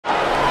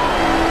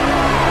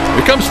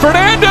Here comes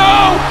Fernando.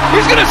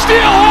 He's going to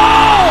steal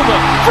home.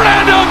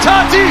 Fernando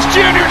Tatis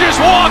Jr. just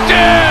walked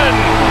in.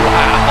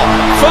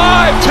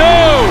 Wow. 5-2.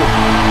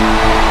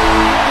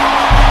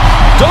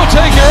 Don't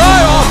take your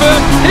eye off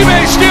him. He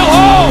may steal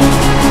home.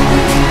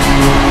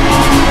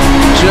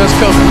 Just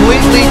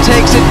completely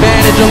takes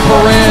advantage of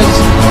Perez.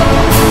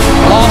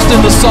 Lost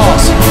in the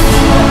sauce.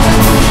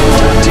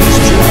 Tatis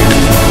Jr.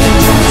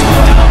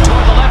 down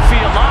toward the left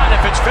field line.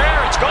 If it's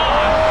fair, it's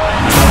gone.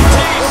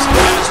 Tatis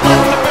has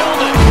left the building.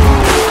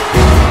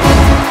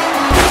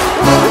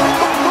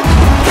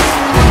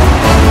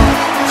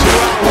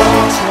 Two-out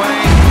walk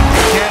swing.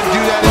 You can't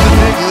do that in the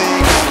big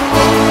leagues.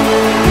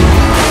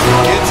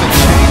 Gets a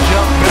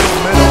change-up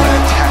middle,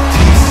 and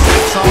Tatis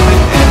sits on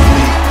it, and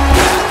the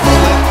bat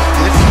flip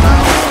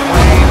dismount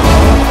Wayne.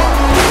 Oh my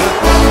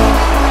goodness.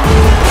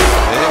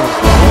 It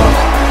was one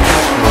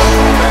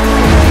back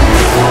there.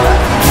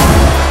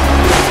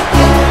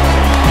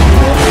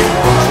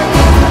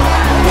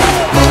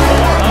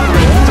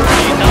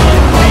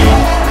 439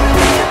 feet.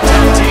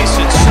 Tatis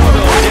and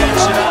Soto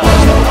dancing out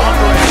as the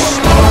Padres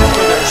start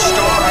for their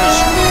stars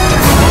to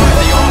provide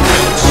the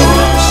offense.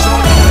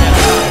 Soto and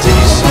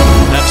Tatis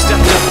have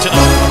stepped up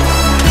tonight.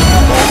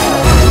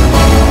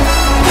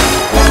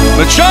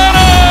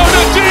 Machado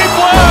to deep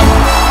left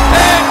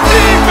and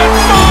deep and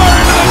far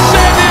into the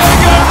San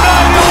Diego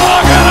night.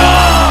 Look at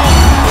him!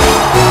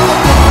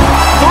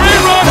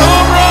 3-run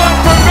home run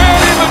for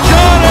Manny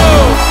Machado.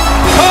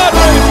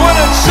 Padres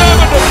winning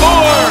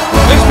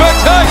 7-4 in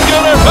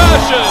spectacular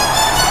fashion.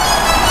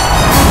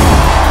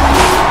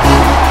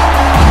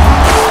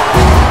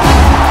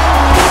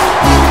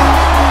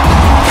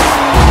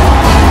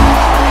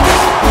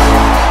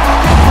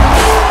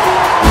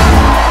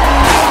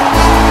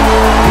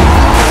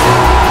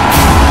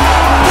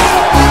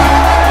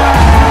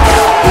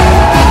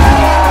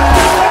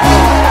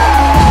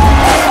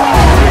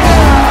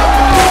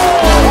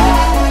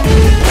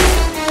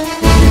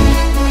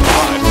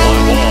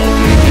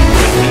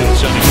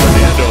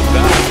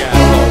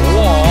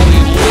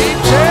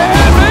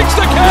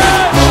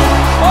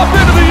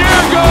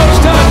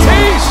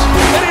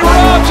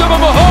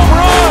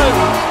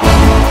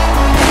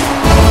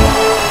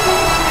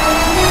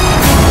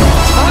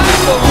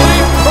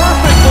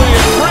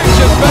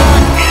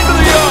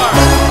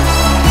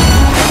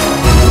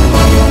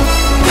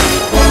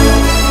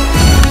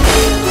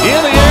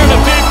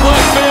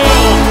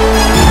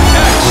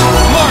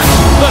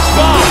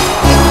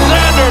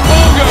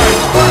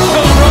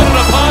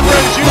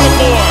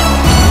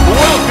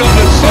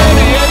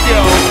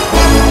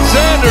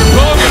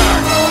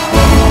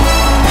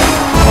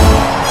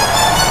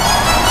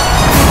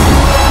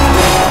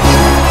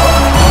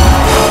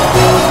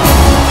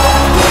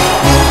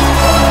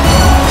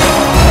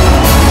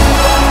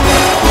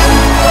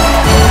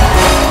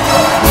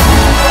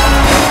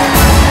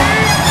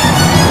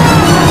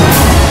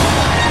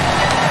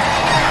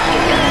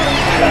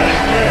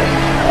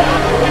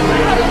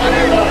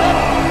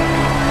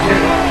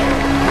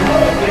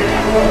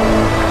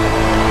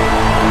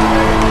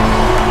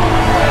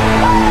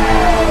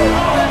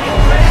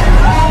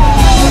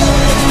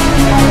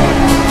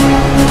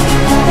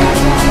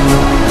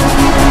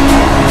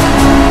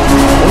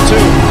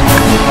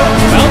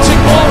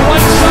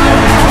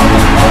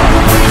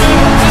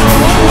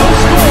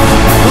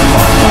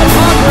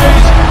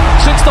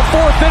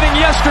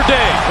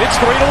 It's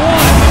 3-1.